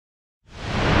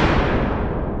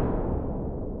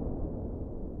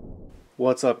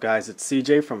What's up guys, it's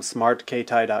CJ from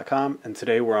smartktai.com and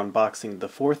today we're unboxing the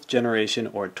 4th generation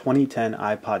or 2010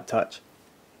 iPod Touch.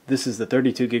 This is the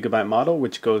 32GB model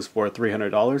which goes for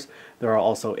 $300. There are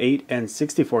also 8 and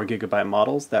 64GB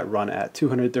models that run at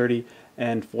 $230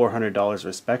 and $400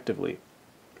 respectively.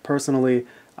 Personally,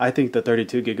 I think the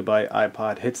 32GB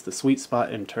iPod hits the sweet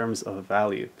spot in terms of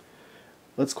value.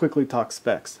 Let's quickly talk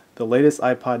specs. The latest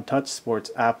iPod Touch sports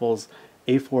Apple's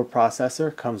A4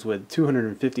 processor, comes with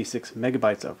 256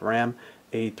 megabytes of RAM,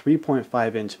 a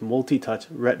 3.5-inch multi-touch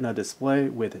Retina display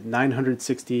with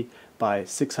 960 by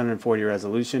 640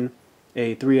 resolution,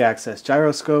 a 3-axis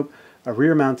gyroscope, a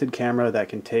rear-mounted camera that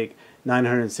can take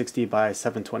 960 by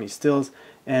 720 stills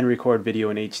and record video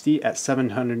in HD at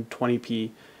 720p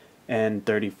and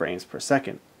 30 frames per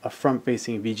second, a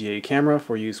front-facing VGA camera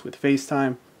for use with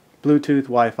FaceTime, Bluetooth,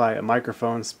 Wi-Fi, a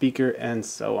microphone, speaker, and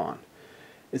so on.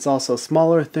 It's also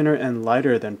smaller, thinner, and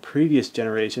lighter than previous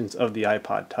generations of the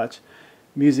iPod Touch.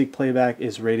 Music playback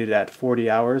is rated at 40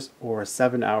 hours or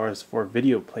 7 hours for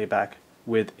video playback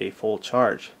with a full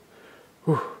charge.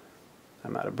 Whew,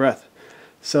 I'm out of breath.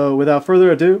 So without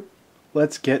further ado,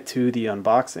 let's get to the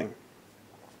unboxing.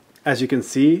 As you can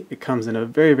see, it comes in a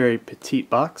very petite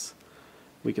box.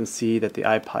 We can see that the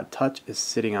iPod Touch is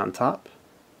sitting on top.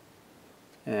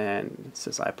 And it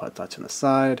says iPod Touch on the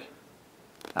side.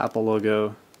 Apple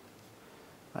logo,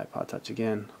 iPod Touch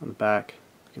again on the back.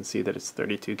 You can see that it's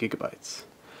 32 gigabytes.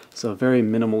 So very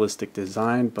minimalistic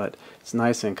design, but it's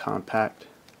nice and compact,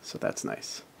 so that's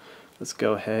nice. Let's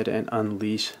go ahead and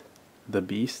unleash the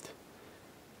beast.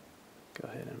 Go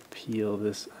ahead and peel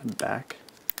this back.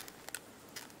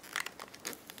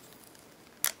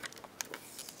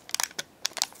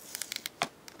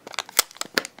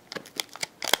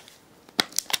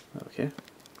 Okay,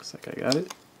 looks like I got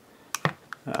it.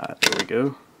 There we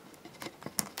go.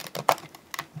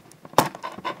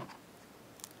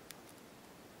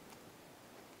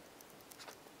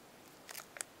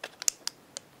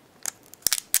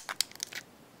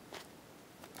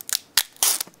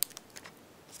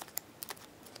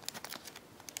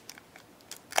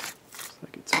 Looks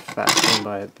like it's fastened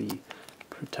by the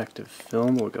protective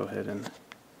film. We'll go ahead and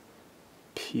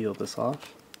peel this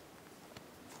off.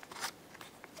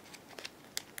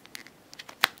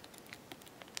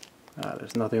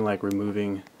 There's nothing like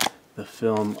removing the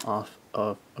film off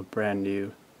of a brand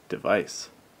new device.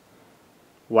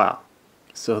 Wow.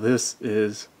 So this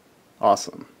is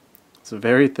awesome. It's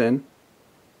very thin,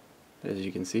 as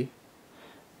you can see,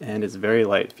 and it's very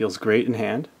light. It feels great in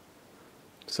hand.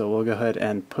 So we'll go ahead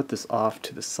and put this off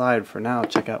to the side for now.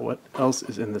 Check out what else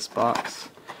is in this box.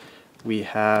 We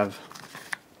have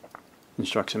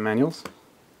instruction manuals,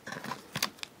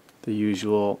 the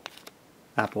usual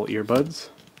Apple earbuds,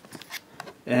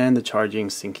 and the charging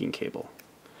syncing cable.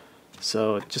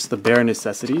 So just the bare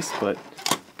necessities, but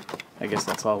I guess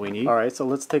that's all we need. Alright, so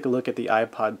let's take a look at the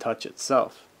iPod Touch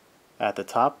itself. At the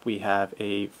top we have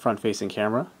a front-facing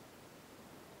camera.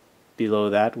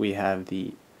 Below that we have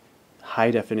the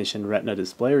high-definition Retina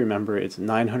display. Remember, it's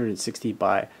 960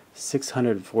 by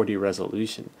 640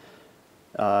 resolution.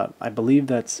 I believe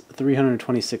that's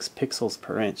 326 pixels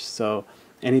per inch, so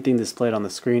anything displayed on the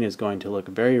screen is going to look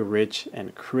very rich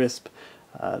and crisp.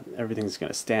 Everything's going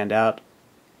to stand out,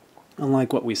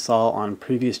 unlike what we saw on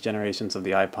previous generations of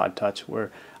the iPod Touch,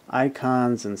 where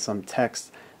icons and some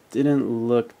text didn't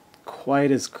look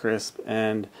quite as crisp,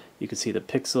 and you could see the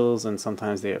pixels and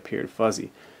sometimes they appeared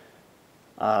fuzzy.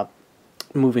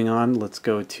 Moving on, let's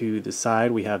go to the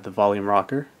side. We have the volume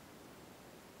rocker.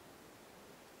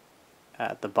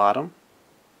 At the bottom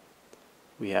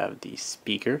we have the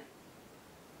speaker,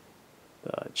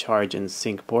 the charge and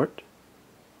sync port,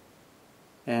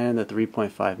 and the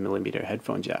 3.5mm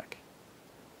headphone jack.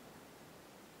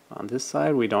 On this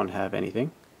side we don't have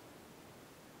anything.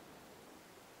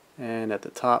 And at the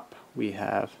top we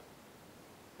have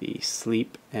the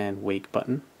sleep and wake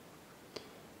button.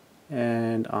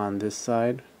 And on this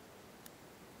side,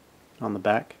 on the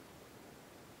back,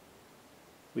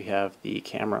 we have the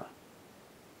camera.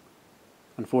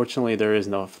 Unfortunately, there is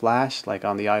no flash like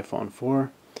on the iPhone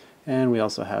 4, and we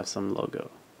also have some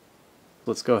logo.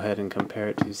 Let's go ahead and compare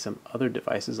it to some other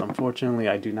devices. Unfortunately,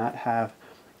 I do not have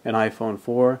an iPhone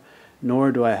 4,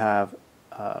 nor do I have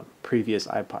a previous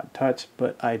iPod Touch,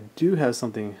 but I do have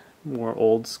something more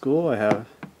old school. I have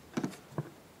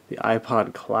the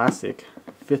iPod Classic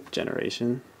 5th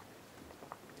generation.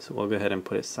 So we'll go ahead and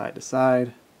put it side to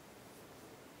side.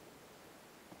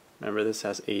 Remember, this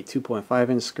has a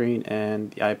 2.5-inch screen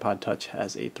and the iPod Touch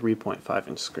has a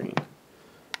 3.5-inch screen.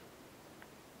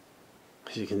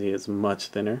 As you can see, it's much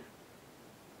thinner.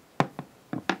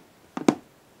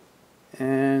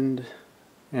 And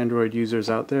Android users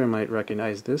out there might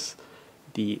recognize this,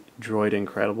 the Droid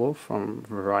Incredible from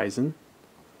Verizon.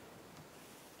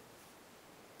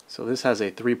 So this has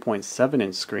a 3.7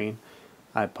 inch screen,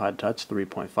 iPod Touch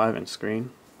 3.5 inch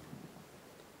screen.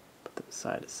 Put them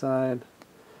side to side.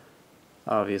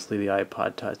 Obviously the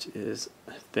iPod Touch is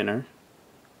thinner.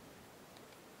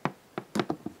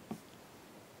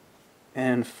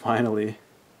 And finally,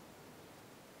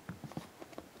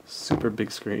 super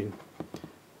big screen.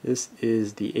 This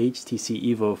is the HTC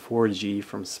Evo 4G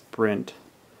from Sprint,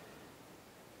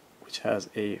 which has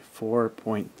a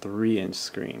 4.3 inch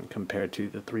screen compared to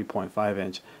the 3.5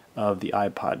 inch of the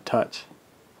iPod Touch.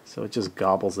 So it just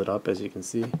gobbles it up, as you can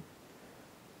see,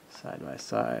 side by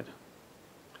side.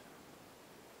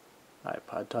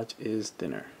 iPod Touch is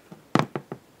thinner.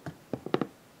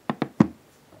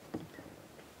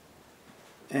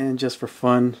 And just for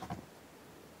fun,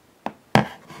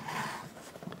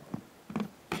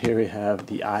 here we have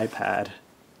the iPad,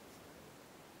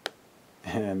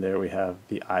 and there we have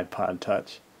the iPod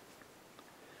Touch.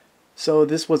 So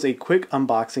this was a quick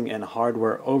unboxing and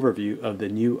hardware overview of the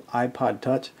new iPod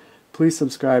Touch. Please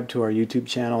subscribe to our YouTube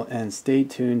channel and stay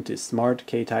tuned to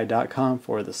smartkeitai.com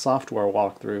for the software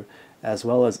walkthrough, as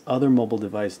well as other mobile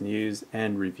device news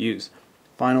and reviews.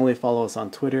 Finally, follow us on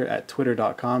Twitter at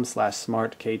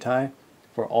twitter.com/smartkeitai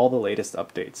for all the latest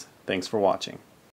updates. Thanks for watching.